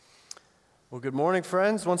Well, good morning,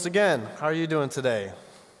 friends. Once again, how are you doing today?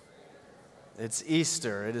 It's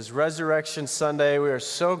Easter. It is Resurrection Sunday. We are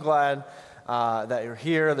so glad that you're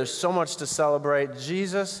here. There's so much to celebrate.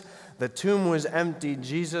 Jesus, the tomb was empty.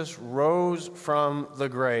 Jesus rose from the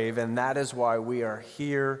grave, and that is why we are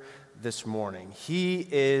here this morning. He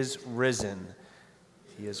is risen.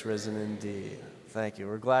 He is risen indeed. Thank you.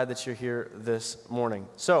 We're glad that you're here this morning.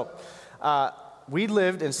 So, we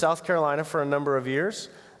lived in South Carolina for a number of years.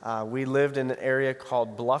 We lived in an area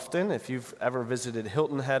called Bluffton. If you've ever visited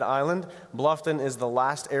Hilton Head Island, Bluffton is the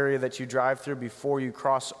last area that you drive through before you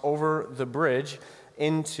cross over the bridge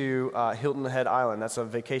into Hilton Head Island. That's a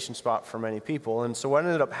vacation spot for many people. And so what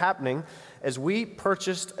ended up happening is we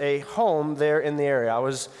purchased a home there in the area. I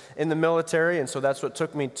was in the military, and so that's what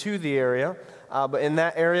took me to the area. But in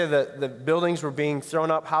that area, the buildings were being thrown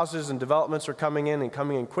up, houses and developments were coming in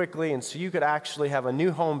quickly, and so you could actually have a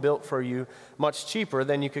new home built for you much cheaper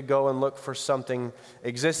than you could go and look for something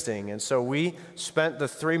existing. And so we spent the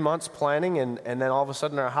 3 months planning, and then all of a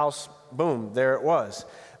sudden our house, boom, there it was.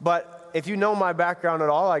 But if you know my background at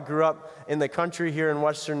all, I grew up in the country here in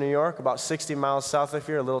Western New York, about 60 miles south of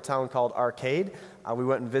here, a little town called Arcade. We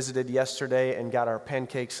went and visited yesterday and got our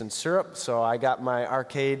pancakes and syrup, so I got my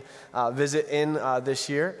Arcade visit in this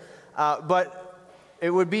year. But it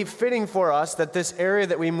would be fitting for us that this area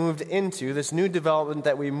that we moved into, this new development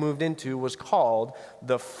that we moved into, was called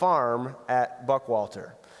the Farm at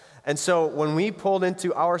Buckwalter. And so when we pulled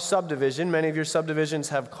into our subdivision, many of your subdivisions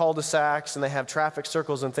have cul-de-sacs and they have traffic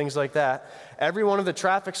circles and things like that. Every one of the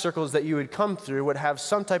traffic circles that you would come through would have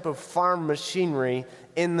some type of farm machinery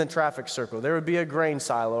in the traffic circle. There would be a grain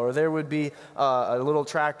silo, or there would be a little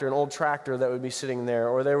tractor, an old tractor that would be sitting there,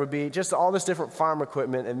 or there would be just all this different farm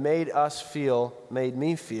equipment, and made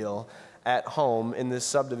me feel at home in this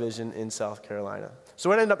subdivision in South Carolina. So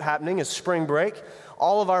what ended up happening is spring break,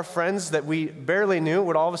 all of our friends that we barely knew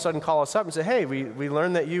would all of a sudden call us up and say, hey, we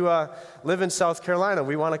learned that you live in South Carolina.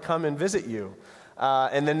 We want to come and visit you.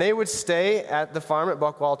 And then they would stay at the farm at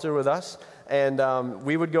Buckwalter with us, and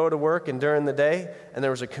we would go to work and during the day, and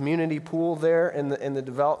there was a community pool there in the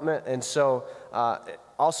development, and so it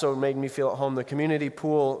also made me feel at home. The community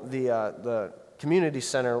pool, the community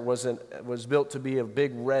center was built to be a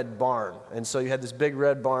big red barn, and so you had this big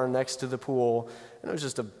red barn next to the pool, and it was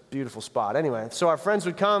just a beautiful spot. Anyway, so our friends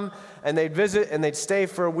would come, and they'd visit, and they'd stay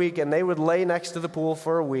for a week, and they would lay next to the pool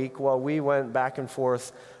for a week while we went back and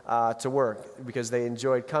forth to work, because they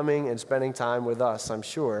enjoyed coming and spending time with us, I'm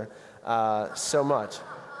sure, so much.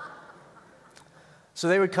 So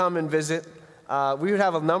they would come and visit. We would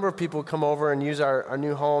have a number of people come over and use our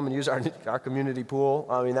new home and use our community pool.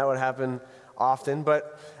 I mean, that would happen often.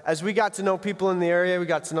 But as we got to know people in the area, we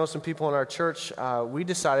got to know some people in our church, we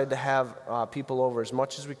decided to have people over as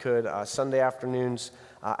much as we could Sunday afternoons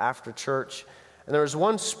after church. And there was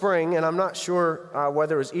one spring, and I'm not sure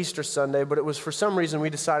whether it was Easter Sunday, but it was for some reason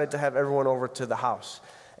we decided to have everyone over to the house.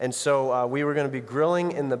 And so we were going to be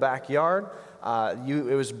grilling in the backyard.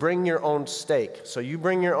 It was bring your own steak. So you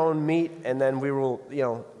bring your own meat, and then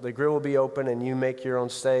the grill will be open, and you make your own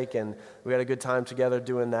steak, and we had a good time together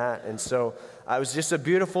doing that. And so it was just a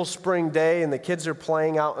beautiful spring day, and the kids are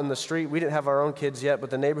playing out in the street. We didn't have our own kids yet, but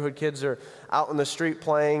the neighborhood kids are out in the street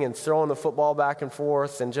playing and throwing the football back and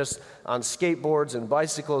forth, and just on skateboards and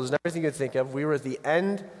bicycles and everything you could think of. We were at the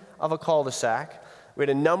end of a cul-de-sac. We had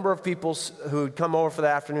a number of people who'd come over for the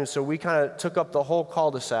afternoon, so we kind of took up the whole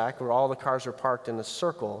cul-de-sac where all the cars were parked in a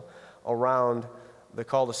circle around the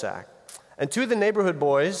cul-de-sac. And two of the neighborhood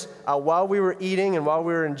boys, while we were eating and while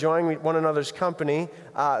we were enjoying one another's company,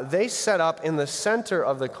 they set up in the center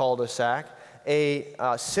of the cul-de-sac a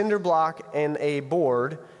cinder block and a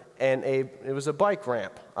board, and it was a bike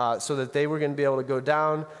ramp, so that they were going to be able to go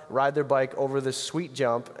down, ride their bike over this sweet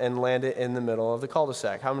jump, and land it in the middle of the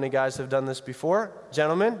cul-de-sac. How many guys have done this before?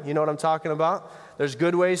 Gentlemen, you know what I'm talking about? There's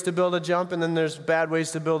good ways to build a jump, and then there's bad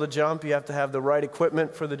ways to build a jump. You have to have the right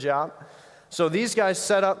equipment for the job. So these guys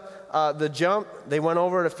set up the jump. They went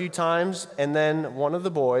over it a few times, and then one of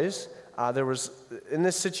the boys, in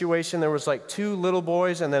this situation, there was like two little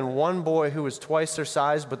boys and then one boy who was twice their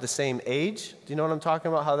size but the same age. Do you know what I'm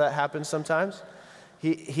talking about, how that happens sometimes?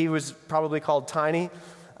 He was probably called Tiny.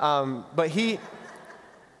 But he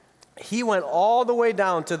went all the way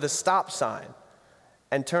down to the stop sign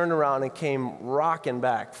and turned around and came rocking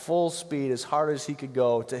back full speed as hard as he could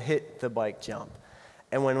go to hit the bike jump.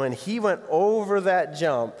 And when he went over that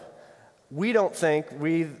jump, we don't think,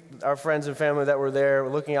 our friends and family that were there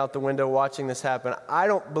looking out the window watching this happen, I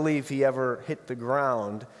don't believe he ever hit the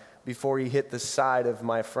ground before he hit the side of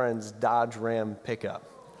my friend's Dodge Ram pickup.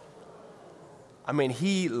 I mean,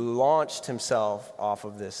 he launched himself off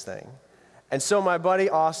of this thing. And so my buddy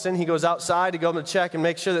Austin, he goes outside to go to check and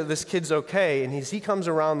make sure that this kid's okay. And he comes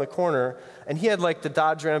around the corner, and he had like the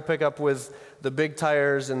Dodge Ram pickup with the big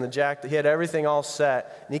tires and the jack. He had everything all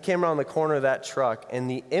set. And he came around the corner of that truck,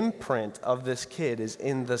 and the imprint of this kid is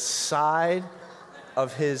in the side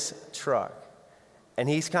of his truck. And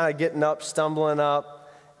he's kind of getting up, stumbling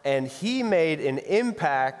up, and he made an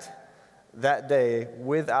impact that day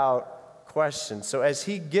without question. So as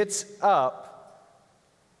he gets up,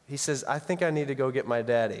 he says, I think I need to go get my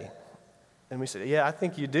daddy. And we said, yeah, I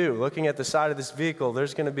think you do. Looking at the side of this vehicle,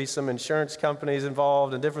 there's going to be some insurance companies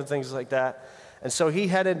involved and different things like that. And so he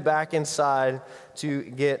headed back inside to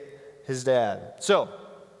get his dad. So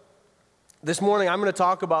this morning, I'm going to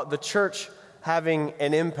talk about the church having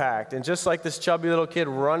an impact. And just like this chubby little kid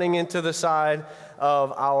running into the side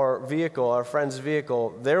of our vehicle, our friend's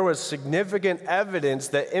vehicle, there was significant evidence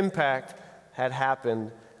that impact had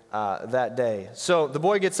happened that day. So the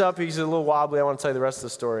boy gets up, he's a little wobbly. I want to tell you the rest of the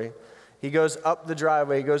story. He goes up the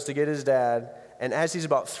driveway, he goes to get his dad, and as he's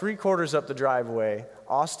about 3/4 up the driveway,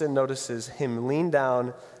 Austin notices him lean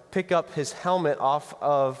down, pick up his helmet off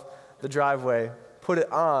of the driveway, put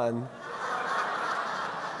it on,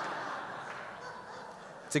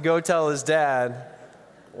 to go tell his dad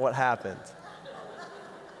what happened.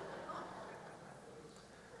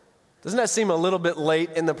 Doesn't that seem a little bit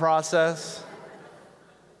late in the process?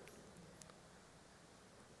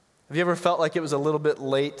 Have you ever felt like it was a little bit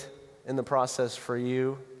late in the process for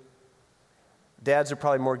you? Dads are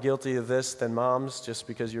probably more guilty of this than moms, just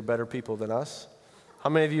because you're better people than us. How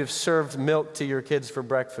many of you have served milk to your kids for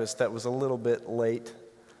breakfast that was a little bit late,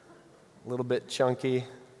 a little bit chunky,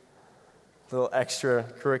 a little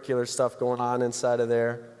extracurricular stuff going on inside of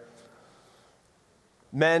there?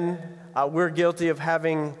 Men, we're guilty of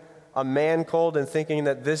having a man cold and thinking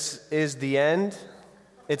that this is the end.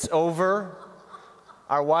 It's over.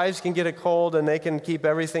 Our wives can get a cold and they can keep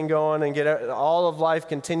everything going and all of life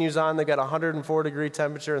continues on. They got 104-degree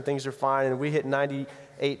temperature and things are fine. And we hit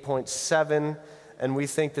 98.7 and we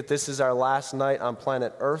think that this is our last night on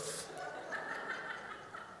planet Earth.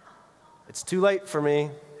 It's too late for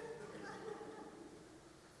me.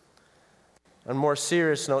 On a more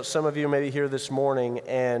serious note, some of you may be here this morning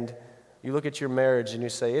and you look at your marriage and you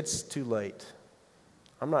say, it's too late.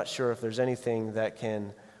 I'm not sure if there's anything that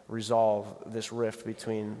can resolve this rift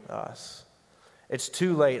between us. It's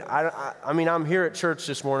too late. I mean, I'm here at church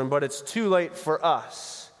this morning, but it's too late for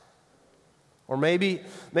us. Or maybe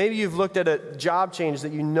you've looked at a job change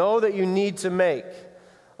that you know that you need to make,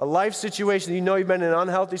 a life situation that you know you've been in an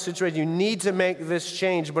unhealthy situation. You need to make this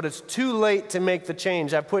change, but it's too late to make the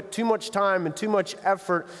change. I've put too much time and too much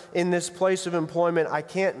effort in this place of employment. I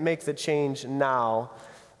can't make the change now.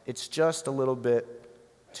 It's just a little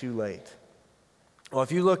bit too late. Well,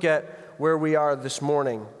 if you look at where we are this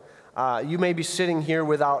morning, you may be sitting here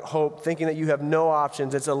without hope, thinking that you have no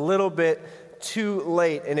options. It's a little bit too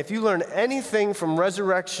late. And if you learn anything from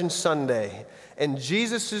Resurrection Sunday, in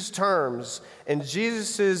Jesus' terms, in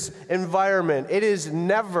Jesus' environment, it is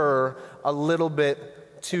never a little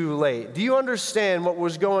bit too late. Do you understand what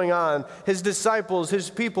was going on? His disciples,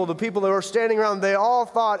 his people, the people that were standing around, they all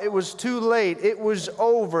thought it was too late. It was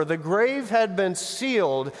over. The grave had been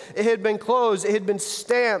sealed. It had been closed. It had been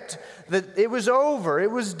stamped that it was over.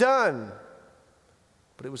 It was done.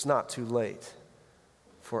 But it was not too late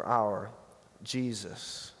for our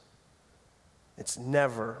Jesus. It's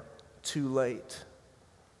never too late.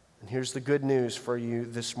 And here's the good news for you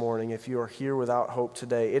this morning. If you are here without hope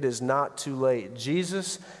today, it is not too late.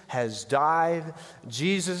 Jesus has died.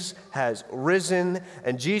 Jesus has risen.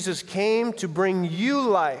 And Jesus came to bring you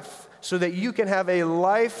life so that you can have a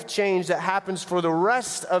life change that happens for the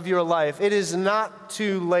rest of your life. It is not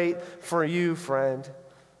too late for you, friend.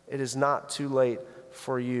 It is not too late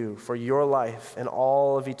for you, for your life and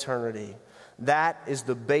all of eternity. That is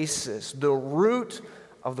the basis, the root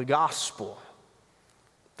of the gospel.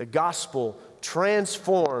 The gospel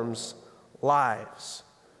transforms lives,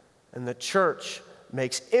 and the church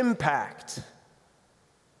makes impact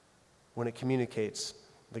when it communicates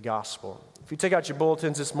the gospel. If you take out your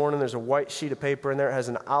bulletins this morning, there's a white sheet of paper in there. It has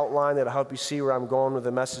an outline that'll help you see where I'm going with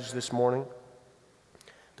the message this morning.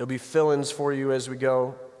 There'll be fill-ins for you as we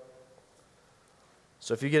go.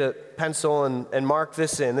 So if you get a pencil and mark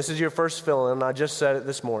this in, this is your first fill-in. I just said it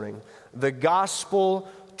this morning. The gospel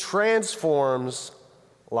transforms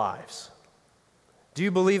lives. Do you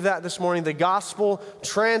believe that this morning? The gospel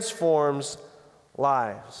transforms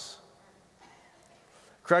lives.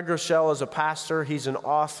 Craig Groeschel is a pastor. He's an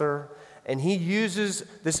author. And he uses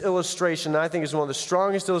this illustration, that I think is one of the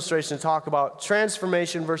strongest illustrations to talk about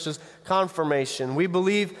transformation versus confirmation. We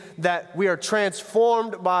believe that we are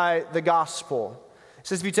transformed by the gospel. It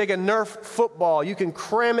says if you take a Nerf football, you can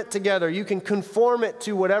cram it together. You can conform it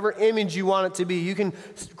to whatever image you want it to be. You can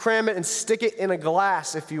cram it and stick it in a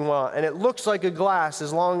glass if you want. And it looks like a glass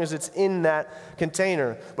as long as it's in that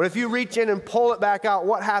container. But if you reach in and pull it back out,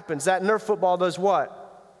 what happens? That Nerf football does what?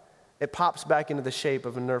 It pops back into the shape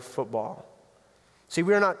of a Nerf football. See,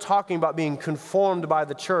 we are not talking about being conformed by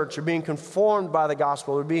the church or being conformed by the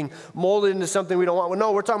gospel or being molded into something we don't want.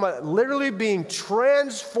 No, we're talking about literally being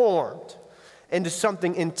transformed into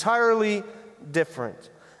something entirely different.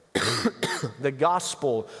 The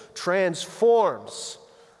gospel transforms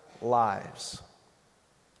lives.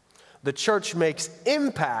 The church makes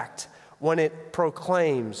impact when it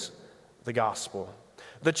proclaims the gospel.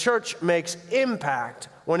 The church makes impact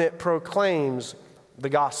when it proclaims the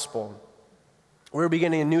gospel. We're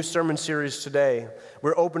beginning a new sermon series today.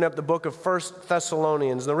 We're opening up the book of 1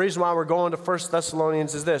 Thessalonians. The reason why we're going to 1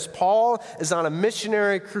 Thessalonians is this. Paul is on a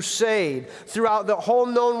missionary crusade throughout the whole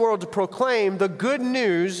known world to proclaim the good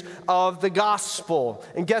news of the gospel.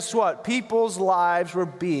 And guess what? People's lives were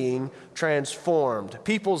being transformed.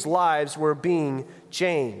 People's lives were being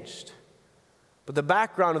changed. But the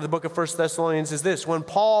background of the book of 1 Thessalonians is this. When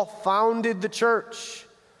Paul founded the church,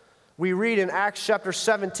 we read in Acts chapter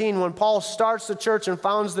 17, when Paul starts the church and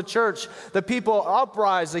founds the church, the people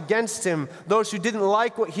uprise against him, those who didn't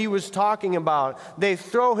like what he was talking about. They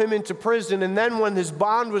throw him into prison, and then when his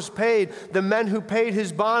bond was paid, the men who paid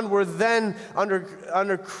his bond were then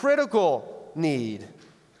under critical need.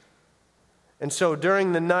 And so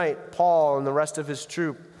during the night, Paul and the rest of his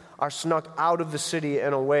troop are snuck out of the city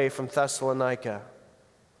and away from Thessalonica.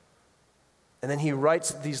 And then he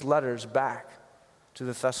writes these letters back to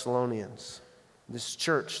the Thessalonians, this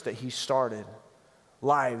church that he started,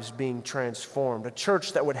 lives being transformed, a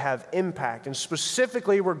church that would have impact. And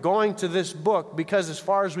specifically, we're going to this book because, as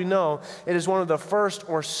far as we know, it is one of the first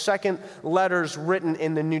or second letters written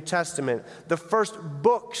in the New Testament. The first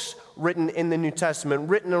books written in the New Testament,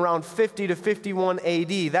 written around 50 to 51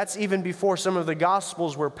 AD. That's even before some of the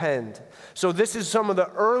Gospels were penned. So this is some of the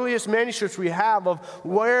earliest manuscripts we have of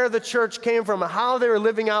where the church came from, and how they were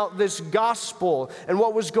living out this gospel and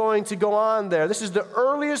what was going to go on there. This is the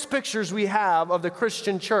earliest pictures we have of the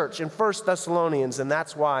Christian church in 1 Thessalonians, and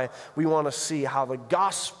that's why we want to see how the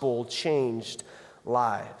gospel changed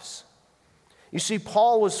lives. You see,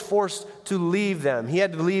 Paul was forced to leave them. He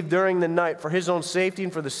had to leave during the night for his own safety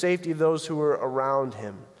and for the safety of those who were around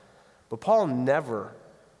him. But Paul never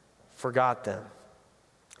forgot them.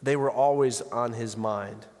 They were always on his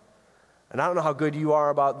mind. And I don't know how good you are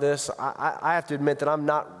about this. I have to admit that I'm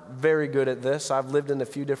not very good at this. I've lived in a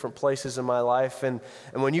few different places in my life. And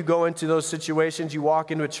when you go into those situations, you walk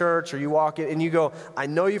into a church or you walk in and you go, I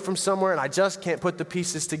know you from somewhere and I just can't put the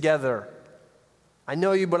pieces together. I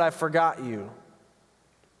know you, but I forgot you.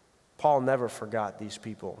 Paul never forgot these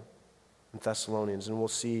people in Thessalonians, and we'll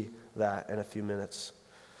see that in a few minutes.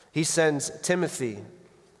 He sends Timothy,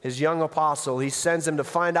 his young apostle, he sends him to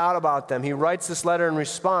find out about them. He writes this letter in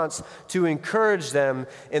response to encourage them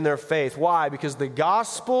in their faith. Why? Because the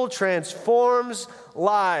gospel transforms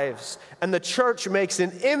lives, and the church makes an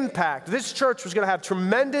impact. This church was going to have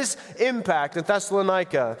tremendous impact in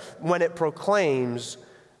Thessalonica when it proclaims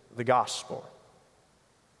the gospel.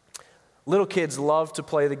 Little kids love to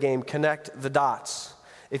play the game Connect the Dots.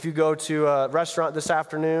 If you go to a restaurant this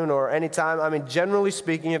afternoon or anytime, generally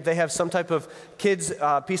speaking, if they have some type of kids'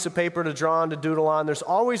 piece of paper to draw on, to doodle on, there's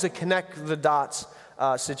always a Connect the Dots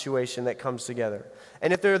situation that comes together.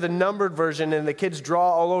 And if they're the numbered version and the kids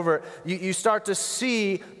draw all over it, you start to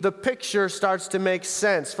see the picture starts to make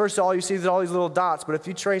sense. First of all, you see all these little dots, but if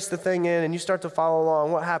you trace the thing in and you start to follow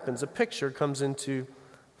along, what happens? A picture comes into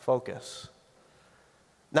focus.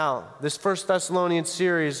 Now, this First Thessalonians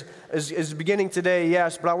series is beginning today,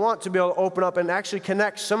 yes, but I want to be able to open up and actually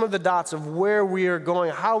connect some of the dots of where we are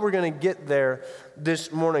going, how we're going to get there this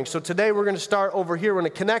morning. So today we're going to start over here. We're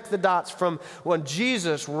going to connect the dots from when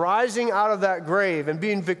Jesus rising out of that grave and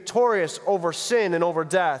being victorious over sin and over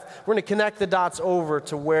death. We're going to connect the dots over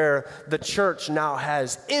to where the church now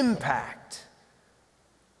has impact.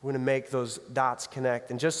 We're going to make those dots connect.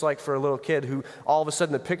 And just like for a little kid who all of a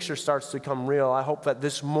sudden the picture starts to become real, I hope that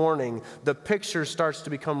this morning the picture starts to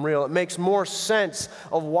become real. It makes more sense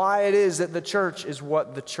of why it is that the church is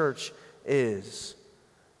what the church is.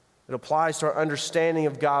 It applies to our understanding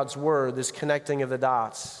of God's word, this connecting of the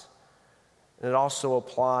dots. And it also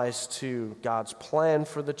applies to God's plan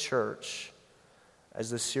for the church, as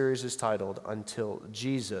the series is titled, Until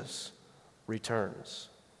Jesus Returns.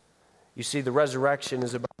 You see, the resurrection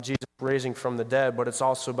is about Jesus raising from the dead, but it's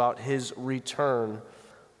also about his return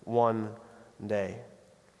one day.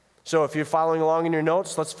 So if you're following along in your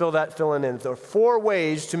notes, let's fill in. There are 4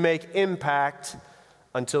 ways to make impact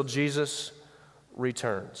until Jesus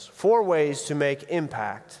returns. 4 ways to make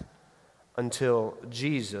impact until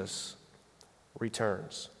Jesus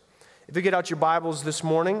returns. If you get out your Bibles this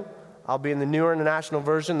morning, I'll be in the Newer International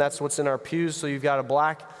Version. That's what's in our pews, so you've got a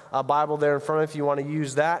black Bible there in front of you if you want to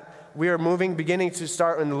use that. We are beginning to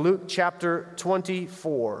start in Luke chapter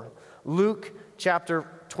 24. Luke chapter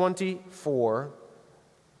 24.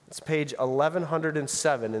 It's page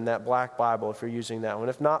 1107 in that black Bible if you're using that one.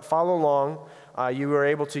 If not, follow along. You are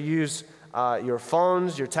able to use your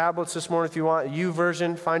phones, your tablets this morning if you want.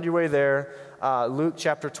 YouVersion, find your way there. Luke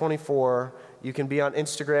chapter 24. You can be on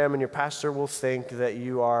Instagram and your pastor will think that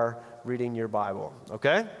you are reading your Bible.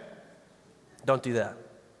 Okay? Don't do that.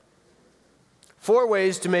 4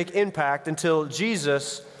 ways to make impact until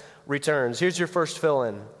Jesus returns. Here's your first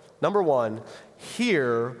fill-in. Number 1,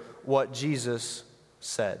 hear what Jesus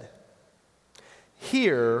said.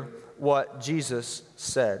 Hear what Jesus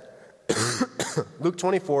said. Luke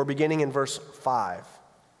 24, beginning in verse 5.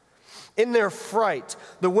 In their fright,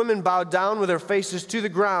 the women bowed down with their faces to the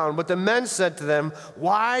ground, but the men said to them,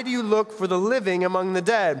 "Why do you look for the living among the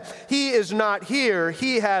dead? He is not here,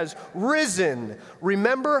 he has risen.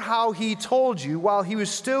 Remember how he told you while he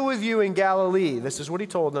was still with you in Galilee." This is what he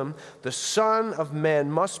told them. "The Son of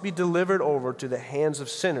Man must be delivered over to the hands of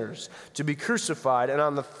sinners, to be crucified, and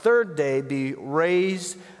on the 3rd day be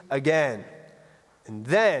raised again." And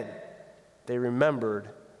then they remembered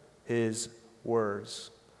his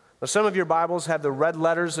words. Now, some of your Bibles have the red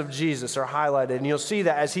letters of Jesus are highlighted, and you'll see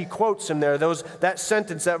that as he quotes him there, that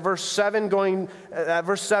sentence, that verse 7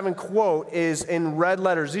 quote is in red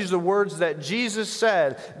letters. These are the words that Jesus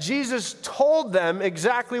said. Jesus told them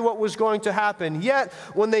exactly what was going to happen. Yet,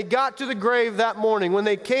 when they got to the grave that morning, when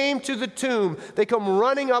they came to the tomb, they come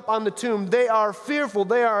running up on the tomb. They are fearful.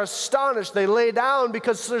 They are astonished. They lay down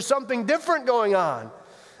because there's something different going on.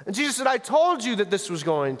 And Jesus said, "I told you that this was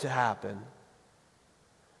going to happen."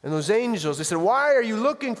 And those angels, they said, "Why are you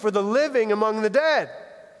looking for the living among the dead?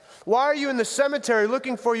 Why are you in the cemetery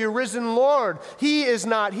looking for your risen Lord? He is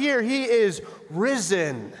not here, he is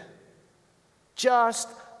risen, just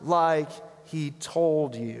like he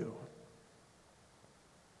told you."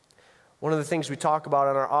 One of the things we talk about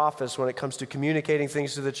in our office when it comes to communicating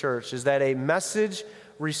things to the church is that a message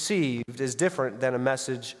received is different than a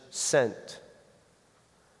message sent.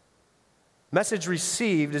 Message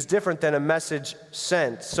received is different than a message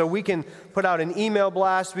sent. So we can put out an email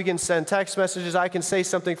blast, we can send text messages, I can say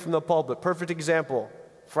something from the pulpit. Perfect example,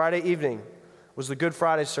 Friday evening was the Good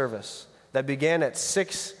Friday service that began at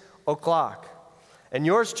 6 o'clock. And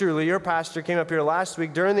yours truly, your pastor, came up here last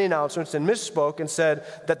week during the announcements and misspoke and said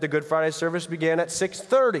that the Good Friday service began at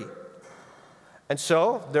 6:30. And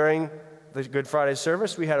so, during the Good Friday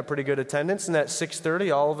service, we had a pretty good attendance, and at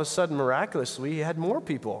 6:30, all of a sudden, miraculously, we had more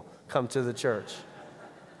people come to the church.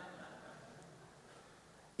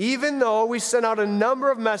 Even though we sent out a number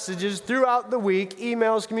of messages throughout the week,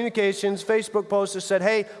 emails, communications, Facebook posts that said,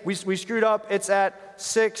 "Hey, we screwed up, it's at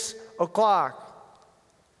 6 o'clock.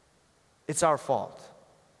 It's our fault.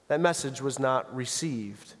 That message was not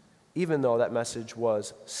received, even though that message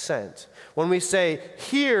was sent. When we say,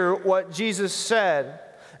 "Hear what Jesus said,"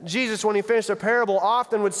 Jesus, when he finished a parable,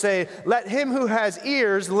 often would say, "Let him who has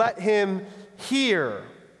ears, let him hear."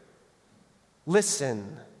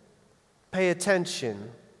 Listen. Pay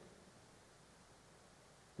attention.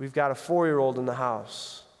 We've got a 4-year-old in the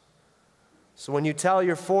house. So when you tell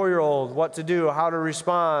your 4-year-old what to do, how to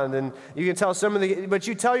respond, and you can tell but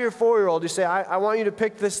you tell your 4-year-old, you say, I want you to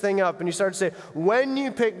pick this thing up. And you start to say, when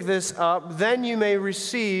you pick this up, then you may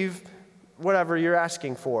receive whatever you're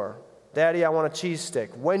asking for. Daddy, I want a cheese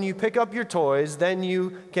stick. When you pick up your toys, then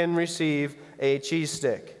you can receive a cheese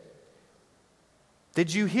stick.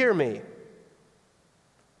 Did you hear me?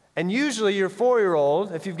 And usually your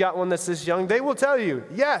 4-year-old, if you've got one that's this young, they will tell you,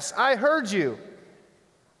 "Yes, I heard you.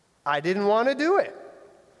 I didn't want to do it."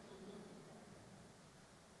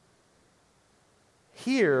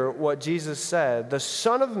 Hear what Jesus said. The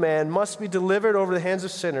Son of Man must be delivered over the hands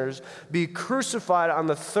of sinners, be crucified on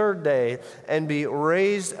the 3rd day, and be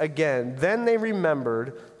raised again. Then they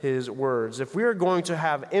remembered his words. If we are going to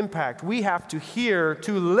have impact, we have to hear,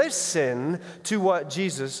 to listen to what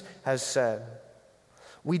Jesus has said.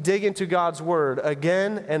 We dig into God's word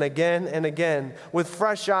again and again and again with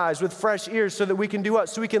fresh eyes, with fresh ears, so that we can do what?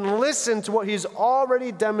 So we can listen to what he's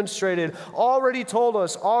already demonstrated, already told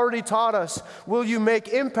us, already taught us. Will you make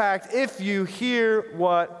impact if you hear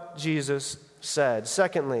what Jesus said?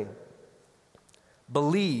 Secondly,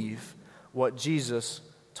 Believe what Jesus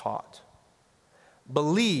taught.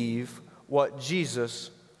 Believe what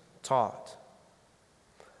Jesus taught.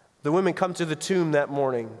 The women come to the tomb that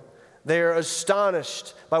morning. They are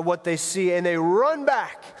astonished by what they see, and they run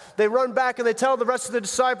back. They run back and they tell the rest of the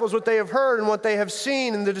disciples what they have heard and what they have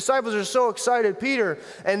seen. And the disciples are so excited. Peter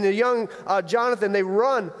and the young Jonathan, they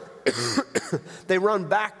run. They run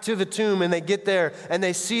back to the tomb, and they get there and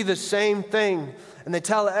they see the same thing. And they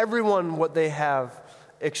tell everyone what they have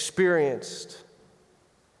experienced.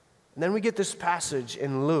 And then we get this passage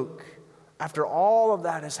in Luke. After all of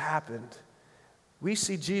that has happened, we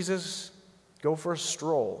see Jesus go for a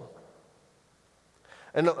stroll.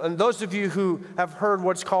 And those of you who have heard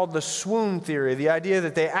what's called the swoon theory, the idea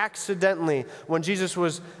that they accidentally, when Jesus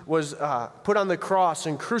was put on the cross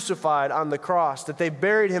and crucified on the cross, that they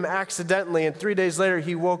buried him accidentally, and 3 days later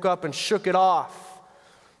he woke up and shook it off.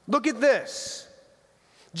 Look at this.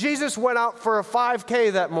 Jesus went out for a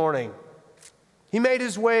 5K that morning. He made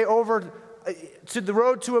his way over to the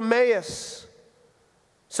road to Emmaus.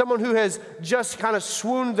 Someone who has just kind of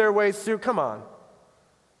swooned their way through. Come on.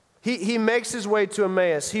 He makes his way to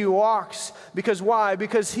Emmaus. He walks. Because why?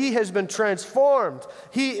 Because he has been transformed.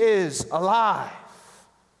 He is alive.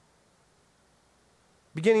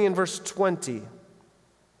 Beginning in verse 20.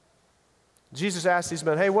 Jesus asks these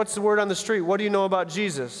men, hey, what's the word on the street? What do you know about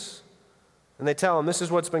Jesus? And they tell him, this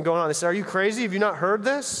is what's been going on. They say, are you crazy? Have you not heard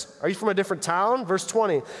this? Are you from a different town? Verse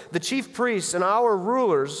 20. The chief priests and our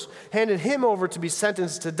rulers handed him over to be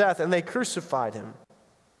sentenced to death, and they crucified him.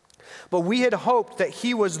 But we had hoped that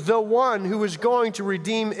he was the one who was going to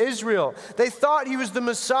redeem Israel. They thought he was the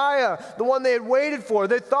Messiah, the one they had waited for.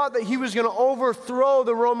 They thought that he was going to overthrow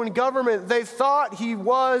the Roman government. They thought he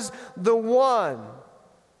was the one.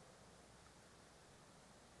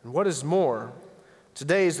 And what is more,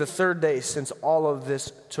 today is the third day since all of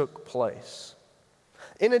this took place.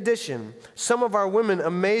 In addition, some of our women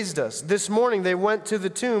amazed us. This morning they went to the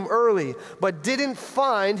tomb early, but didn't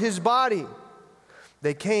find his body.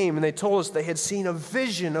 They came and they told us they had seen a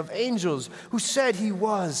vision of angels who said he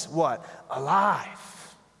was, what?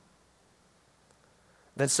 Alive.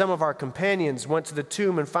 Then some of our companions went to the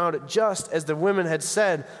tomb and found it just as the women had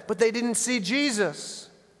said, but they didn't see Jesus.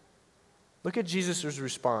 Look at Jesus'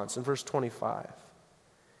 response in verse 25.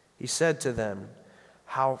 He said to them,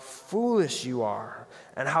 how foolish you are,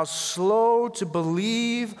 and how slow to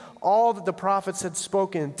believe all that the prophets had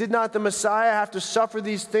spoken. Did not the Messiah have to suffer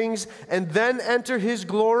these things and then enter his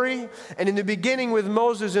glory? And in the beginning with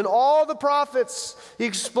Moses and all the prophets, he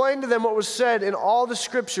explained to them what was said in all the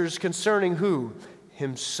scriptures concerning who?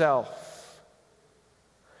 Himself.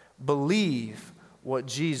 Believe what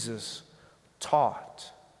Jesus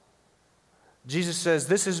taught. Jesus says,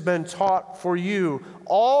 this has been taught for you.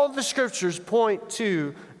 All the scriptures point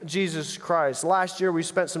to Jesus Christ. Last year, we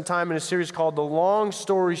spent some time in a series called The Long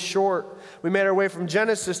Story Short. We made our way from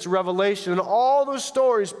Genesis to Revelation, and all those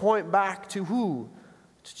stories point back to who?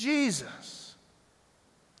 To Jesus.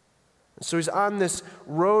 And so he's on this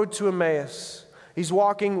road to Emmaus. He's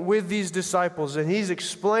walking with these disciples, and he's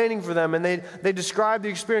explaining for them, and they describe the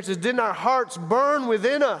experiences. Didn't our hearts burn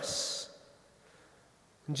within us?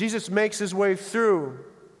 And Jesus makes his way through.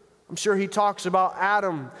 I'm sure he talks about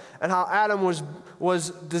Adam and how Adam was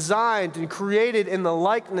designed and created in the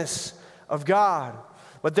likeness of God.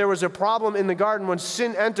 But there was a problem in the garden. When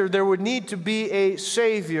sin entered, there would need to be a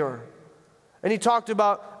Savior. And he talked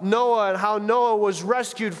about Noah and how Noah was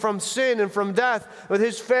rescued from sin and from death with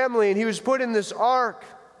his family, and he was put in this ark.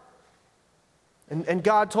 And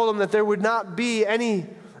God told him that there would not be any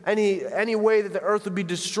way that the earth would be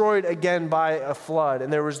destroyed again by a flood.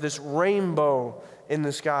 And there was this rainbow in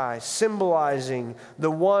the sky symbolizing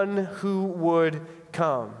the one who would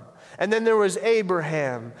come. And then there was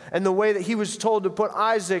Abraham and the way that he was told to put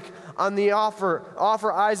Isaac on the offer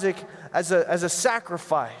Isaac as a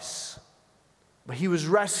sacrifice. But he was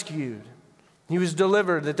rescued. He was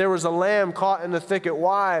delivered, that there was a lamb caught in the thicket.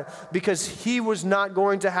 Why? Because he was not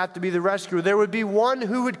going to have to be the rescuer. There would be one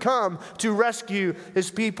who would come to rescue his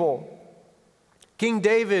people. King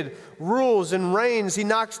David rules and reigns. He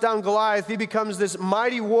knocks down Goliath. He becomes this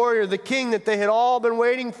mighty warrior, the king that they had all been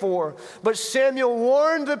waiting for. But Samuel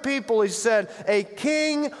warned the people. He said, a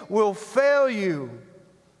king will fail you.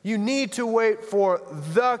 You need to wait for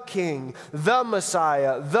the king, the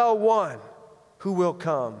Messiah, the one who will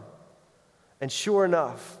come. And sure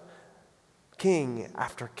enough, king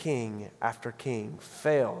after king after king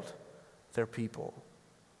failed their people,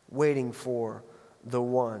 waiting for the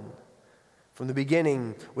one. From the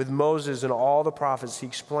beginning, with Moses and all the prophets, he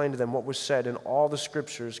explained to them what was said in all the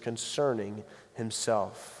scriptures concerning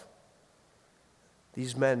himself.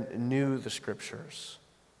 These men knew the Scriptures.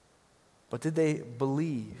 But did they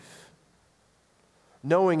believe?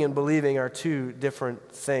 Knowing and believing are two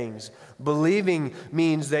different things. Believing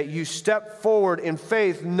means that you step forward in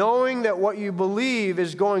faith, knowing that what you believe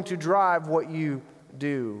is going to drive what you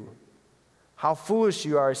do. How foolish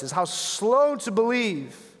you are, he says. How slow to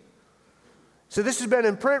believe. So this has been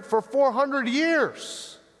in print for 400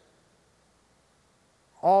 years.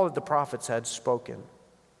 All that the prophets had spoken.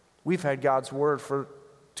 We've had God's word for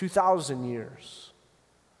 2,000 years.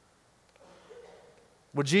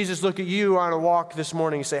 Would Jesus look at you on a walk this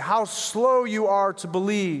morning and say, how slow you are to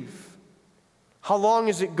believe? How long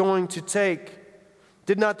is it going to take?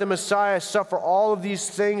 Did not the Messiah suffer all of these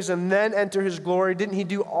things and then enter his glory? Didn't he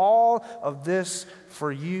do all of this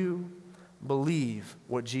for you? Believe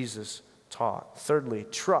what Jesus taught. Thirdly,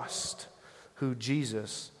 trust who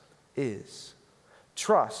Jesus is.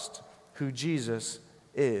 Trust who Jesus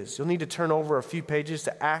is. You'll need to turn over a few pages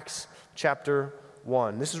to Acts chapter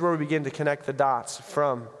 1. This is where we begin to connect the dots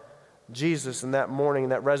from Jesus in that morning,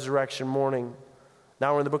 that resurrection morning.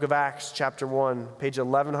 Now we're in the book of Acts chapter 1, page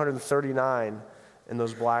 1139 in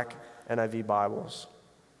those black NIV Bibles.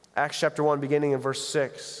 Acts chapter 1, beginning in verse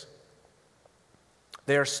 6.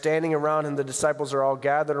 They are standing around him. The disciples are all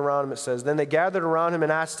gathered around him, it says. Then they gathered around him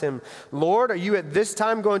and asked him, Lord, are you at this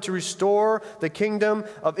time going to restore the kingdom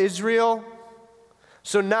of Israel?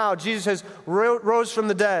 So now Jesus has rose from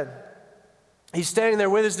the dead. He's standing there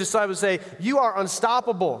with his disciples saying, you are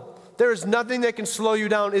unstoppable. There is nothing that can slow you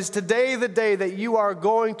down. Is today the day that you are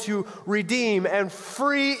going to redeem and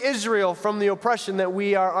free Israel from the oppression that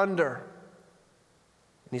we are under?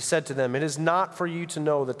 And he said to them, it is not for you to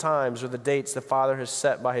know the times or the dates the Father has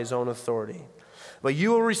set by his own authority. But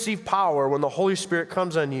you will receive power when the Holy Spirit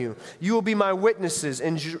comes on you. You will be my witnesses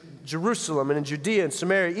in Jerusalem and in Judea and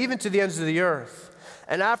Samaria, even to the ends of the earth.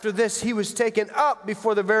 And after this, he was taken up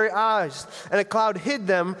before their very eyes, and a cloud hid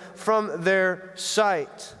them from their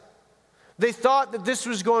sight. They thought that this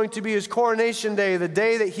was going to be his coronation day, the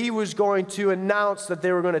day that he was going to announce that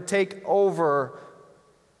they were going to take over.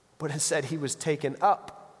 But instead, he was taken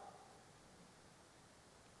up.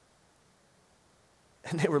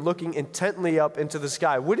 And they were looking intently up into the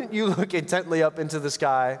sky. Wouldn't you look intently up into the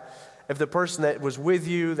sky if the person that was with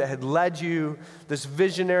you, that had led you, this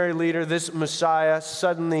visionary leader, this Messiah,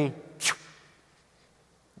 suddenly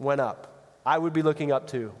went up? I would be looking up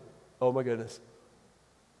too. Oh my goodness.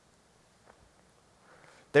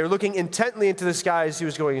 They were looking intently into the sky as he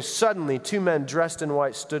was going. Suddenly, two men dressed in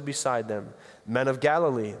white stood beside them. Men of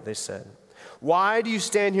Galilee, they said. Why do you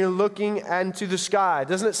stand here looking into the sky?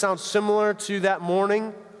 Doesn't it sound similar to that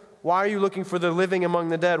morning? Why are you looking for the living among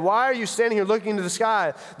the dead? Why are you standing here looking into the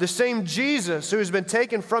sky? The same Jesus who has been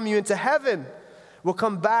taken from you into heaven will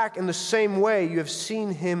come back in the same way you have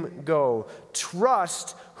seen him go.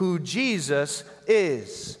 Trust who Jesus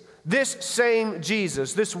is. This same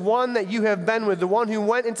Jesus, this one that you have been with, the one who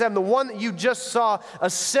went into heaven, the one that you just saw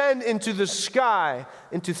ascend into the sky,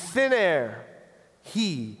 into thin air,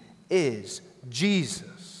 he is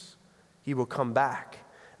Jesus. He will come back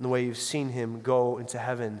in the way you've seen him go into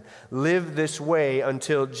heaven. Live this way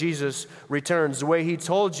until Jesus returns, the way he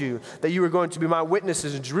told you that you were going to be my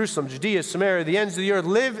witnesses in Jerusalem, Judea, Samaria, the ends of the earth.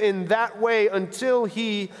 Live in that way until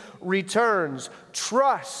he returns.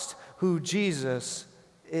 Trust who Jesus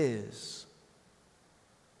is.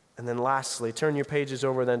 And then lastly, turn your pages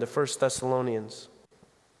over then to 1 Thessalonians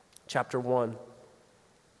chapter 1,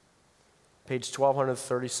 page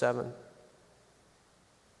 1237.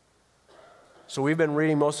 So we've been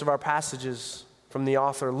reading most of our passages from the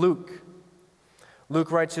author Luke. Luke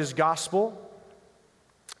writes his gospel.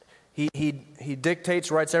 He dictates,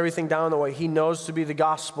 writes everything down the way he knows to be the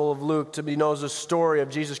gospel of Luke, he knows the story of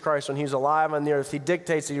Jesus Christ when he's alive on the earth. He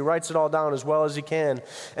dictates it, he writes it all down as well as he can.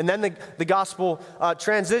 And then the gospel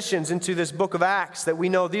transitions into this book of Acts that we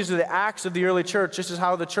know these are the acts of the early church. This is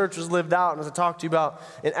how the church was lived out. And as I talked to you about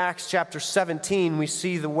in Acts chapter 17, we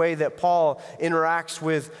see the way that Paul interacts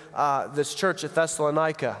with this church at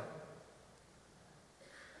Thessalonica.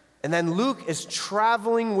 And then Luke is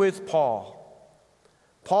traveling with Paul.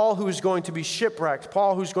 Paul who is going to be shipwrecked,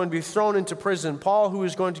 Paul who's going to be thrown into prison, Paul who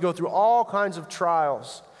is going to go through all kinds of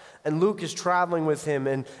trials. And Luke is traveling with him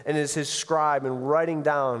and is his scribe and writing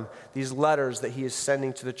down these letters that he is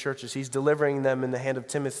sending to the churches. He's delivering them in the hand of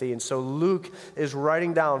Timothy. And so Luke is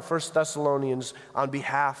writing down 1 Thessalonians on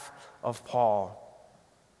behalf of Paul.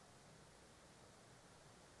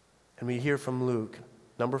 And we hear from Luke,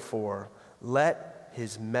 number 4, let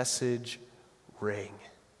his message ring.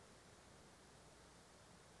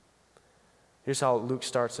 Here's how Luke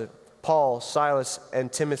starts it. Paul, Silas,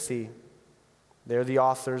 and Timothy, they're the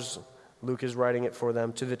authors Luke is writing it for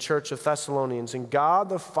them, to the church of Thessalonians. And God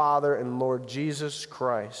the Father and Lord Jesus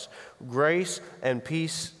Christ, grace and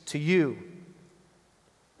peace to you.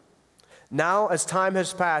 Now, as time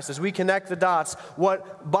has passed, as we connect the dots,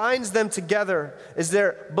 what binds them together is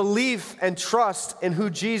their belief and trust in who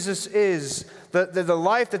Jesus is. The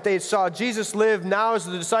life that they saw Jesus live now as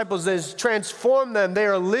the disciples has transformed them. They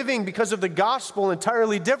are living because of the gospel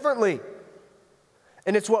entirely differently.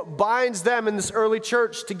 And it's what binds them in this early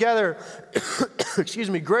church together.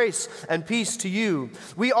 Grace and peace to you.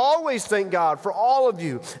 We always thank God for all of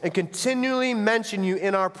you and continually mention you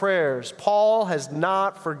in our prayers. Paul has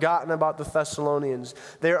not forgotten about the Thessalonians.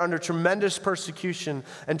 They are under tremendous persecution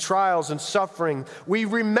and trials and suffering. We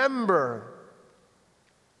remember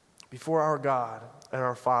before our God and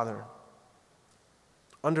our Father.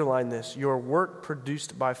 Underline this, your work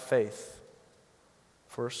produced by faith.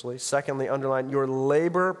 Firstly. Secondly, underline your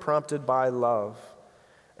labor prompted by love.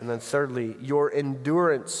 And then thirdly, your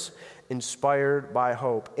endurance inspired by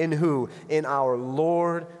hope. In who? In our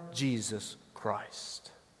Lord Jesus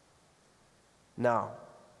Christ. Now,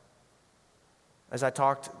 as I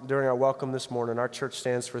talked during our welcome this morning, our church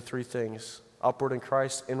stands for three things. Upward in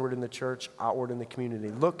Christ, inward in the church, outward in the community.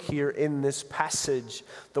 Look here in this passage,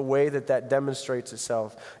 the way that demonstrates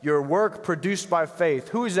itself. Your work produced by faith.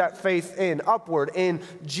 Who is that faith in? Upward, in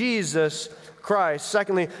Jesus Christ.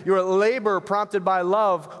 Secondly, your labor prompted by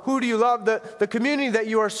love. Who do you love? The community that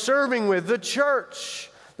you are serving with, the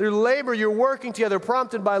church. Your labor, you're working together,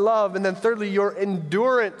 prompted by love. And then thirdly, your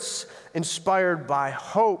endurance inspired by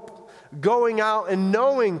hope. Going out and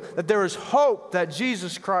knowing that there is hope that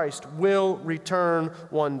Jesus Christ will return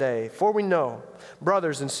one day. For we know,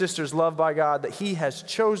 brothers and sisters loved by God, that He has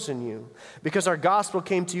chosen you, because our gospel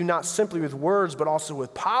came to you not simply with words, but also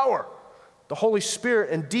with power, the Holy Spirit,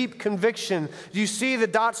 and deep conviction. You see the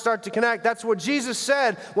dots start to connect. That's what Jesus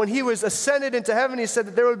said when He was ascended into heaven. He said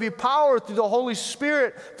that there would be power through the Holy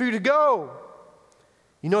Spirit for you to go.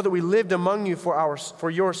 You know that we lived among you for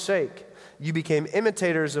your sake. You became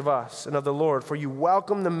imitators of us and of the Lord, for you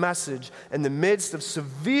welcomed the message in the midst of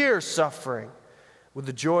severe suffering with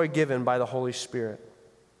the joy given by the Holy Spirit.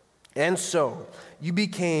 And so, you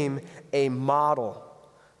became a model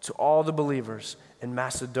to all the believers in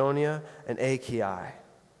Macedonia and Achaia.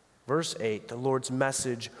 Verse 8, the Lord's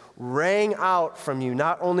message rang out from you,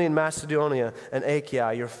 not only in Macedonia and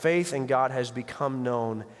Achaia. Your faith in God has become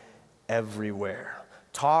known everywhere.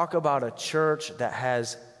 Talk about a church that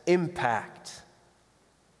has impact.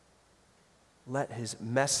 Let His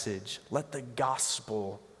message, let the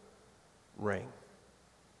gospel ring.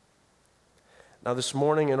 Now this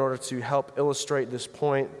morning, in order to help illustrate this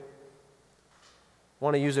point, I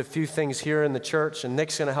want to use a few things here in the church, and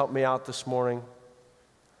Nick's going to help me out this morning.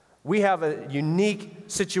 We have a unique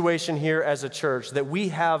situation here as a church that we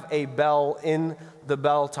have a bell in the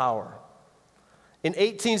bell tower. In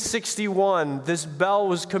 1861, this bell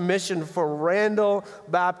was commissioned for Randall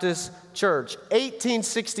Baptist Church.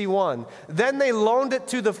 1861. Then they loaned it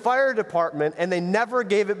to the fire department, and they never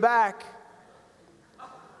gave it back.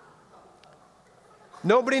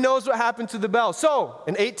 Nobody knows what happened to the bell. So,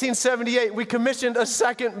 in 1878, we commissioned a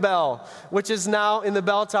second bell, which is now in the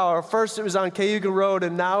bell tower. First, it was on Cayuga Road,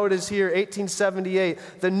 and now it is here, 1878,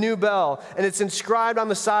 the new bell. And it's inscribed on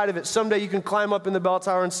the side of it. Someday you can climb up in the bell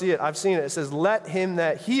tower and see it. I've seen it. It says, "Let him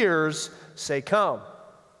that hears say, come."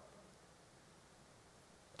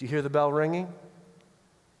 Do you hear the bell ringing?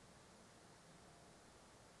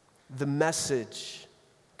 The message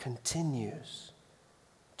continues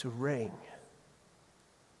to ring.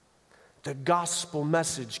 The gospel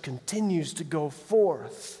message continues to go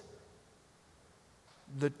forth.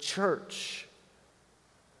 The church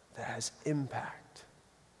that has impact.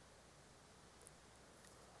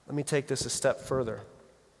 Let me take this a step further.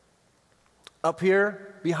 Up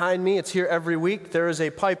here behind me, it's here every week, there is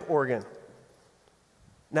a pipe organ.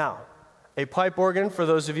 Now, a pipe organ, for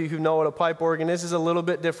those of you who know what a pipe organ is a little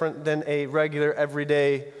bit different than a regular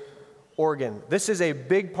everyday organ. This is a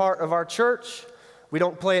big part of our church. We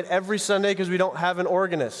don't play it every Sunday because we don't have an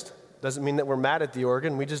organist. Doesn't mean that we're mad at the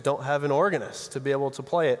organ. We just don't have an organist to be able to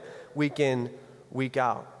play it week in, week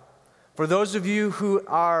out. For those of you who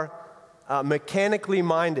are mechanically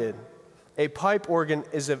minded, a pipe organ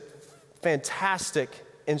is a fantastic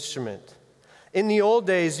instrument. In the old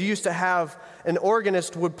days, you used to have an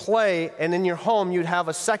organist would play, and in your home, you'd have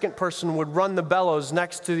a second person would run the bellows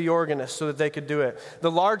next to the organist so that they could do it. The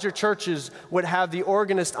larger churches would have the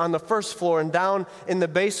organist on the first floor, and down in the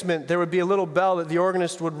basement, there would be a little bell that the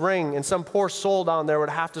organist would ring, and some poor soul down there would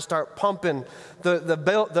have to start pumping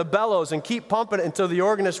the bellows and keep pumping it until the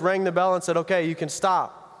organist rang the bell and said, "Okay, you can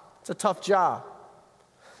stop." It's a tough job.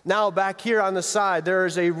 Now back here on the side, there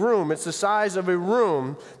is a room. It's the size of a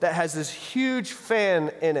room that has this huge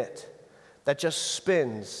fan in it that just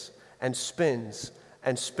spins and spins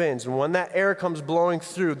and spins. And when that air comes blowing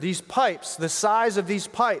through, these pipes, the size of these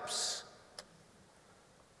pipes,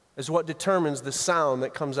 is what determines the sound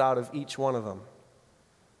that comes out of each one of them.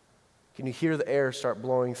 Can you hear the air start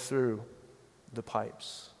blowing through the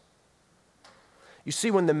pipes? You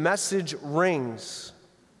see, when the message rings,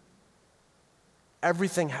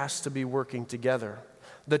 everything has to be working together.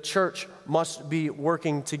 The church must be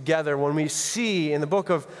working together. When we see in the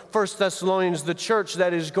book of 1 Thessalonians the church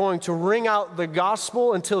that is going to ring out the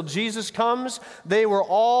gospel until Jesus comes, they were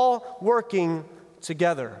all working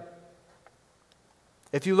together.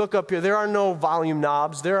 If you look up here, there are no volume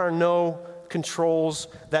knobs. There are no controls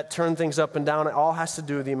that turn things up and down. It all has to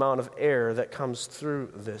do with the amount of air that comes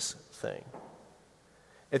through this thing.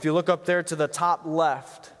 If you look up there to the top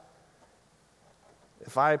left,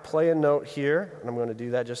 if I play a note here, and I'm going to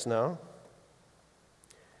do that just now,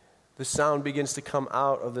 the sound begins to come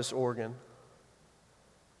out of this organ.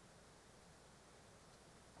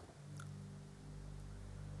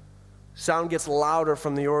 Sound gets louder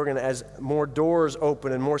from the organ as more doors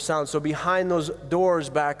open and more sound. So behind those doors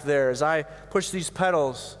back there, as I push these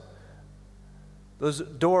pedals, those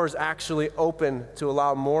doors actually open to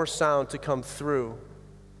allow more sound to come through.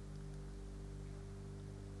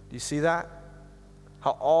 Do you see that?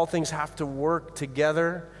 How all things have to work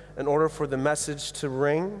together in order for the message to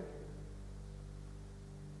ring.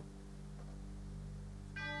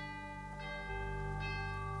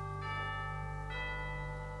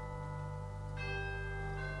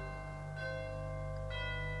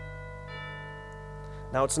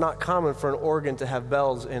 Now, it's not common for an organ to have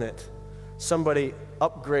bells in it. Somebody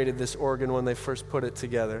upgraded this organ when they first put it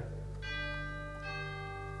together.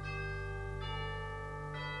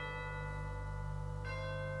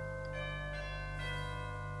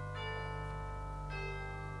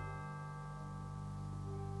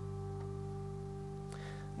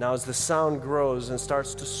 Now, as the sound grows and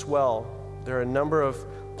starts to swell, there are a number of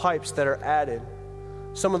pipes that are added.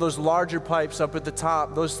 Some of those larger pipes up at the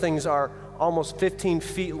top, those things are almost 15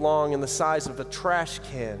 feet long and the size of a trash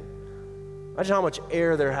can. Imagine how much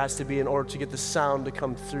air there has to be in order to get the sound to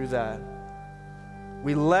come through that.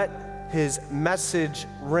 We let his message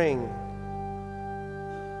ring.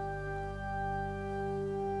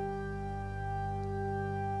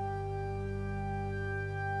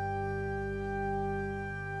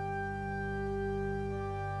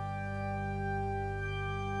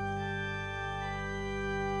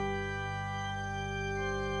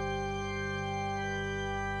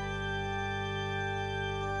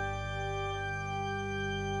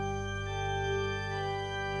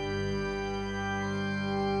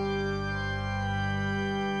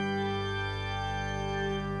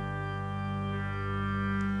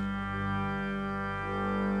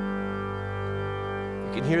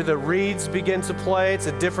 You can hear the reeds begin to play. It's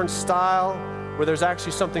a different style where there's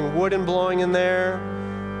actually something wooden blowing in there.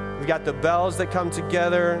 We've got the bells that come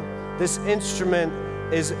together. This instrument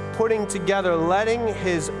is putting together, letting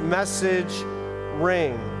his message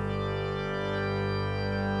ring.